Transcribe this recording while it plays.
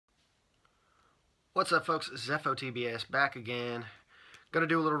What's up, folks? Zefo TBS back again. Gonna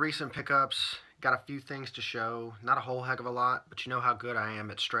do a little recent pickups. Got a few things to show. Not a whole heck of a lot, but you know how good I am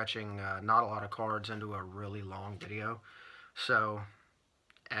at stretching not a lot of cards into a really long video. So,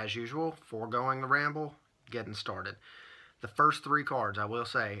 as usual, foregoing the ramble, getting started. The first three cards, I will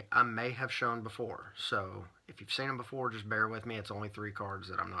say, I may have shown before. So, if you've seen them before, just bear with me. It's only three cards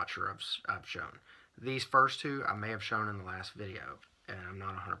that I'm not sure I've shown. These first two, I may have shown in the last video, and I'm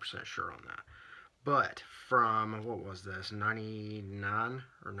not 100% sure on that. But from, what was this, 99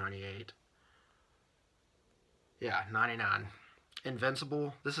 or 98? Yeah, 99.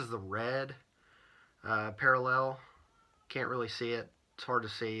 Invincible. This is the red parallel. Can't really see it. It's hard to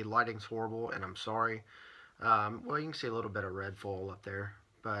see. Lighting's horrible, and I'm sorry. Well, you can see a little bit of red foil up there.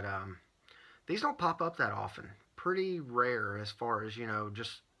 But these don't pop up that often. Pretty rare as far as, you know,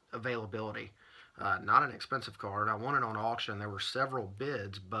 just availability. Not an expensive card. I won it on auction. There were several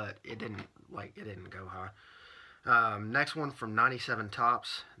bids, but it didn't go high. Next one from 97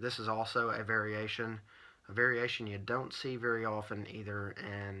 Tops. This is also a variation you don't see very often either,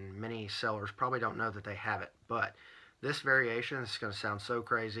 and many sellers probably don't know that they have it. But this variation, this is going to sound so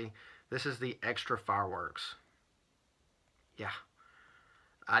crazy. This is the extra fireworks. Yeah,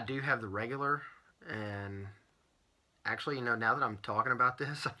 I do have the regular, and actually, you know, now that I'm talking about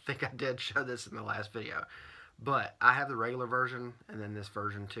this, I think I did show this in the last video. But I have the regular version and then this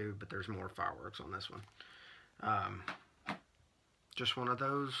version too, but there's more fireworks on this one. Just one of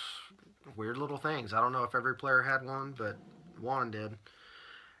those weird little things. I don't know if every player had one, but Juan did.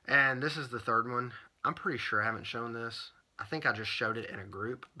 And this is the third one. I'm pretty sure I haven't shown this. I think I just showed it in a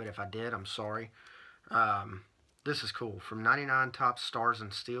group, but if I did, I'm sorry. This is cool. From 99 Tops Stars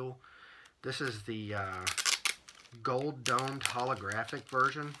and Steel. This is the gold domed holographic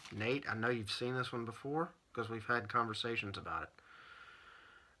version. Nate, I know you've seen this one before because we've had conversations about it.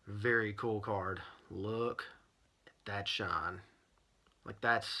 Very cool card. Look at that shine. Like,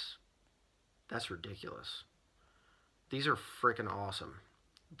 that's ridiculous. These are freaking awesome.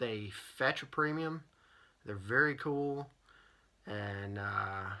 They fetch a premium. They're very cool, and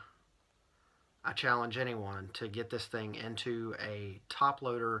I challenge anyone to get this thing into a top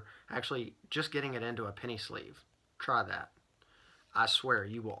loader. Actually, just getting it into a penny sleeve. Try that. I swear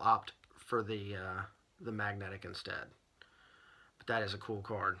you will opt for the magnetic instead. But that is a cool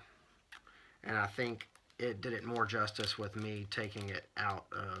card, and I think it did it more justice with me taking it out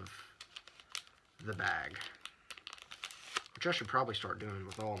of the bag, which I should probably start doing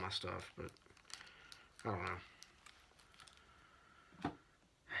with all my stuff, but I don't know.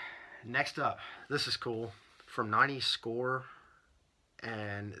 Next up, this is cool, from 90 Score,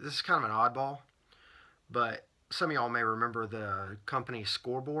 and this is kind of an oddball, but some of y'all may remember the company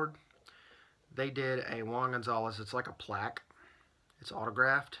Scoreboard. They did a Juan Gonzalez. It's like a plaque. It's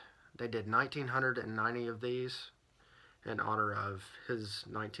autographed. They did 1,990 of these in honor of his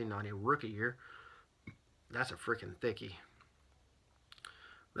 1990 rookie year. That's a freaking thickie.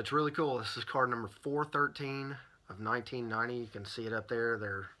 That's really cool. This is card number 413 of 1990. You can see it up there.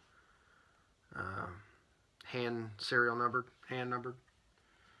 They're hand numbered.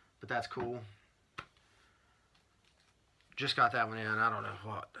 But that's cool. Just got that one in, I don't know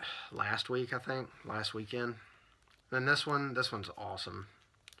what, last week, I think, last weekend. Then this one's awesome.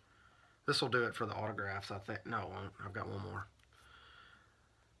 This will do it for the autographs, I think. No, it won't. I've got one more.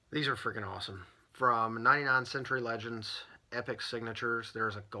 These are freaking awesome. From 99 Century Legends, Epic Signatures,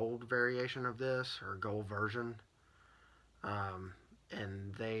 there's a gold variation of this, or gold version.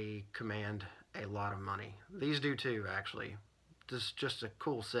 And they command a lot of money. These do too, actually. This is just a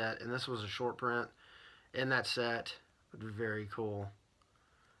cool set, and this was a short print in that set. Very cool.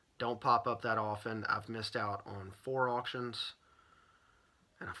 Don't pop up that often. I've missed out on 4 auctions,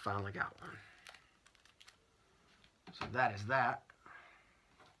 and I finally got one. So that is that.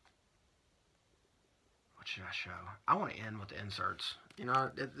 What should I show? I want to end with the inserts. You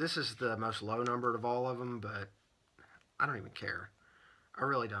know, this is the most low numbered of all of them, but I don't even care. I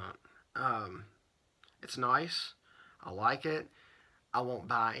really don't. It's nice. I like it. I won't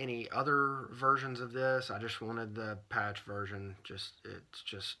buy any other versions of this. I just wanted the patch version. It's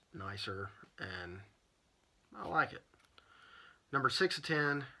just nicer, and I like it. Number 6 of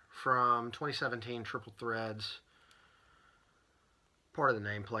 10 from 2017 Triple Threads. Part of the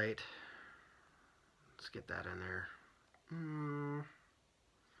nameplate. Let's get that in there.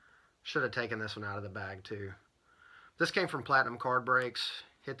 Should have taken this one out of the bag too. This came from Platinum Card Breaks.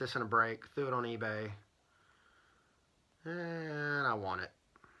 Hit this in a break. Threw it on eBay. And I want it.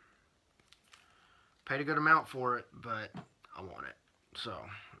 Paid a good amount for it, but I want it. So,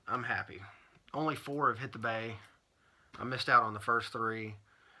 I'm happy. Only 4 have hit the bay. I missed out on the first 3.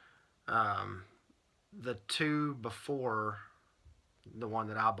 the two before the one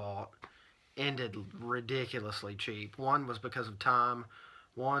that I bought ended ridiculously cheap. One was because of time.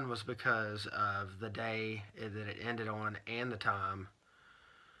 One was because of the day that it ended on and the time.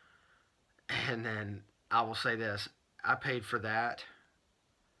 And then I will say this, I paid for that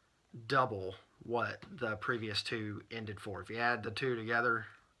double what the previous two ended for. If you add the two together,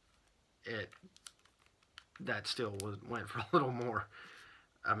 that still went for a little more.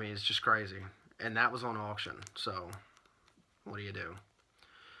 I mean, it's just crazy. And that was on auction. So, what do you do?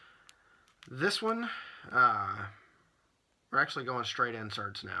 This one, we're actually going straight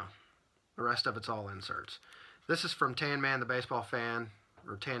inserts now. The rest of it's all inserts. This is from Tan Man the Baseball Fan,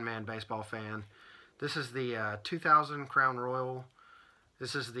 or Tan Man Baseball Fan. This is the 2000 Crown Royal.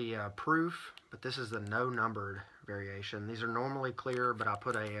 This is the proof, but this is the no numbered variation. These are normally clear, but I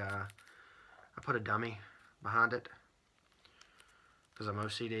put a dummy behind it because I'm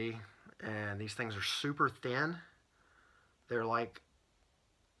OCD, and these things are super thin. They're like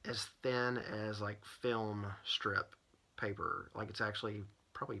as thin as like film strip paper. Like it's actually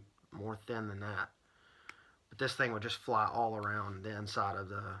probably more thin than that. But this thing would just fly all around the inside of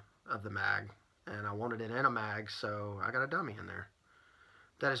the mag, and I wanted it in a mag, so I got a dummy in there.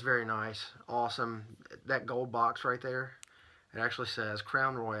 That is very nice, awesome. That gold box right there, it actually says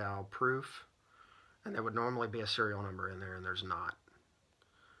Crown Royale proof, and there would normally be a serial number in there, and there's not.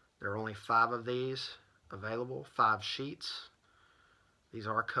 There are only 5 of these available, 5 sheets. These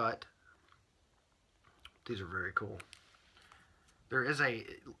are cut. These are very cool. There is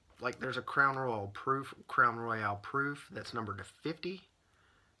there's a Crown Royale proof that's numbered to 50.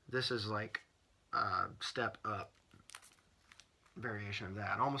 This is like a step up variation of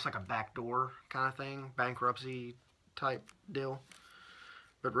that, almost like a backdoor kind of thing, bankruptcy type deal,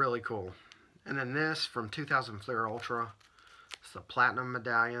 but really cool. And then this from 2000 Fleer Ultra, it's the Platinum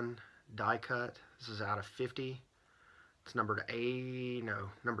Medallion die cut. This is out of 50. It's numbered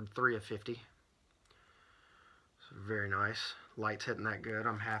numbered 3 of 50. So very nice. Light's hitting that good.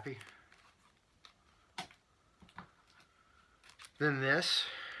 I'm happy. Then this,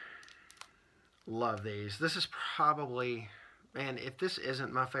 love these. This is probably, man, if this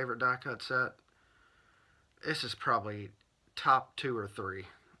isn't my favorite die cut set, this is probably top 2 or 3,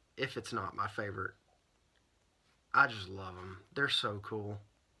 if it's not my favorite. I just love them. They're so cool.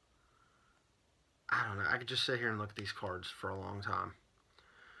 I don't know. I could just sit here and look at these cards for a long time.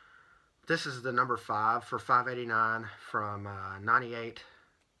 This is the number 5 for $5.89 from 98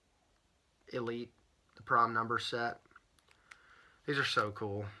 Elite, the Prime number set. These are so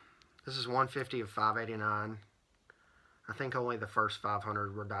cool. This is 150 of $5.89. I think only the first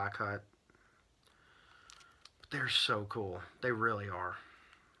 500 were die cut. But they're so cool. They really are.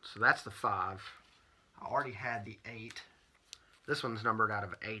 So that's the 5. I already had the 8. This one's numbered out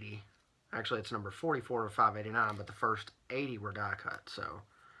of 80. Actually, it's number 44 of $5.89, but the first 80 were die cut. So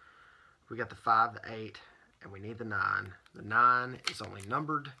we got the 5, the 8, and we need the 9. The 9 is only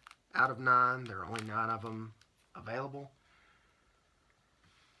numbered out of 9. There are only 9 of them available.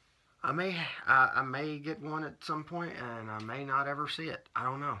 I may get one at some point, and I may not ever see it. I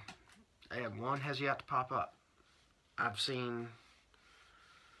don't know. One has yet to pop up. I've seen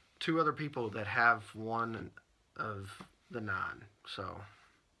 2 other people that have one of the 9, so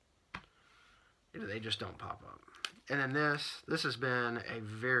they just don't pop up. And then this has been a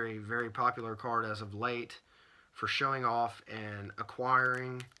very, very popular card as of late for showing off and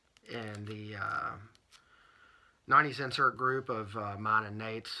acquiring in the 90s insert group of mine and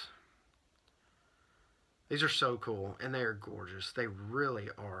Nate's. These are so cool, and they are gorgeous. They really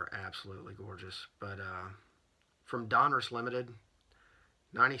are absolutely gorgeous. But from Donruss Limited,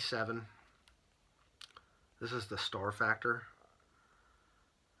 97. This is the Star Factor.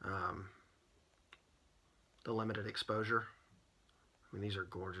 The limited exposure. I mean, these are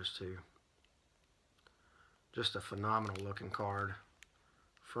gorgeous too. Just a phenomenal looking card,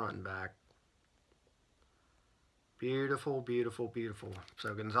 front and back. Beautiful, beautiful, beautiful.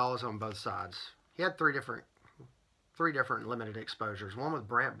 So Gonzalez on both sides. He had three different limited exposures. One with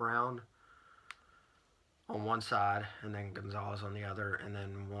Brant Brown on one side, and then Gonzalez on the other, and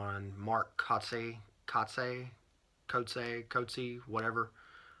then one Mark Kotze, whatever,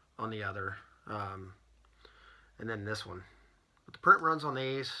 on the other. And then this one. But the print runs on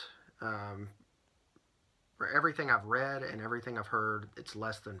these, for everything I've read and everything I've heard, it's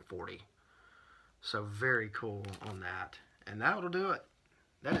less than 40. So very cool on that. And that'll do it.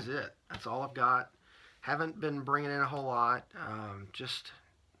 That is it. That's all I've got. Haven't been bringing in a whole lot. Just,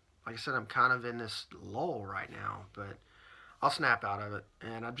 like I said, I'm kind of in this lull right now, but I'll snap out of it.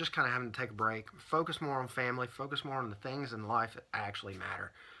 And I'm just kind of having to take a break, focus more on family, focus more on the things in life that actually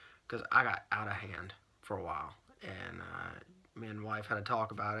matter. because I got out of hand for a while, and me and wife had a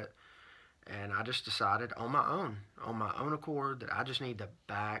talk about it, and I just decided on my own accord, that I just need to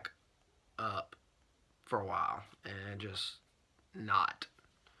back up for a while and just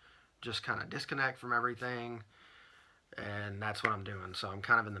kind of disconnect from everything, and that's what I'm doing. So I'm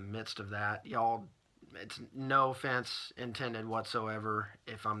kind of in the midst of that, y'all. It's no offense intended whatsoever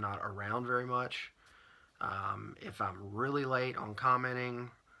if I'm not around very much. If I'm really late on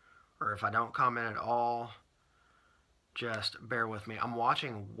commenting, or if I don't comment at all, just bear with me. I'm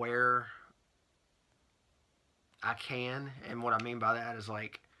watching where I can, and what I mean by that is,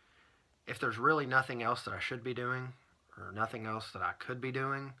 like, if there's really nothing else that I should be doing, or nothing else that I could be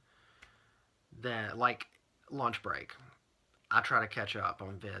doing, then, like, lunch break, I try to catch up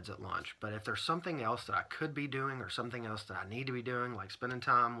on vids at lunch. But if there's something else that I could be doing, or something else that I need to be doing, like spending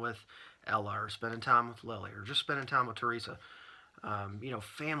time with Ella, or spending time with Lily, or just spending time with Teresa,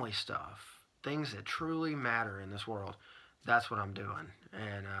 family stuff, things that truly matter in this world, that's what I'm doing.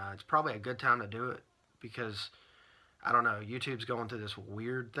 And it's probably a good time to do it, because, I don't know, YouTube's going through this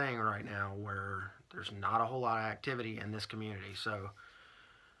weird thing right now where there's not a whole lot of activity in this community. So,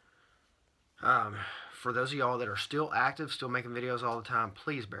 for those of y'all that are still active, still making videos all the time,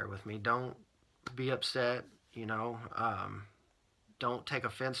 please bear with me. Don't be upset, don't take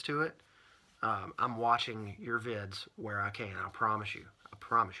offense to it. I'm watching your vids where I can. I promise you. I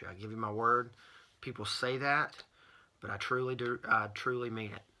promise you. I give you my word. People say that, but I truly do. I truly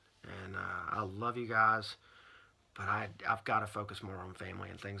mean it. And I love you guys, but I've got to focus more on family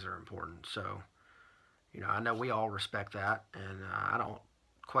and things that are important. So, I know we all respect that, and I don't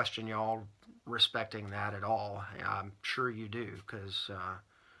question y'all respecting that at all. I'm sure you do, because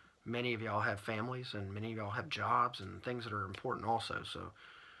many of y'all have families, and many of y'all have jobs and things that are important also. So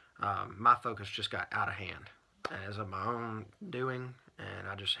my focus just got out of hand as of my own doing, and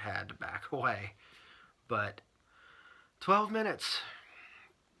I just had to back away. But 12 minutes.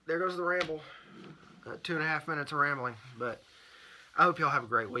 There goes the ramble. 2.5 minutes of rambling. But I hope y'all have a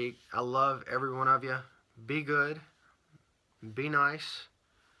great week. I love every one of you. Be good. Be nice.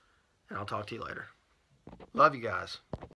 And I'll talk to you later. Love you guys.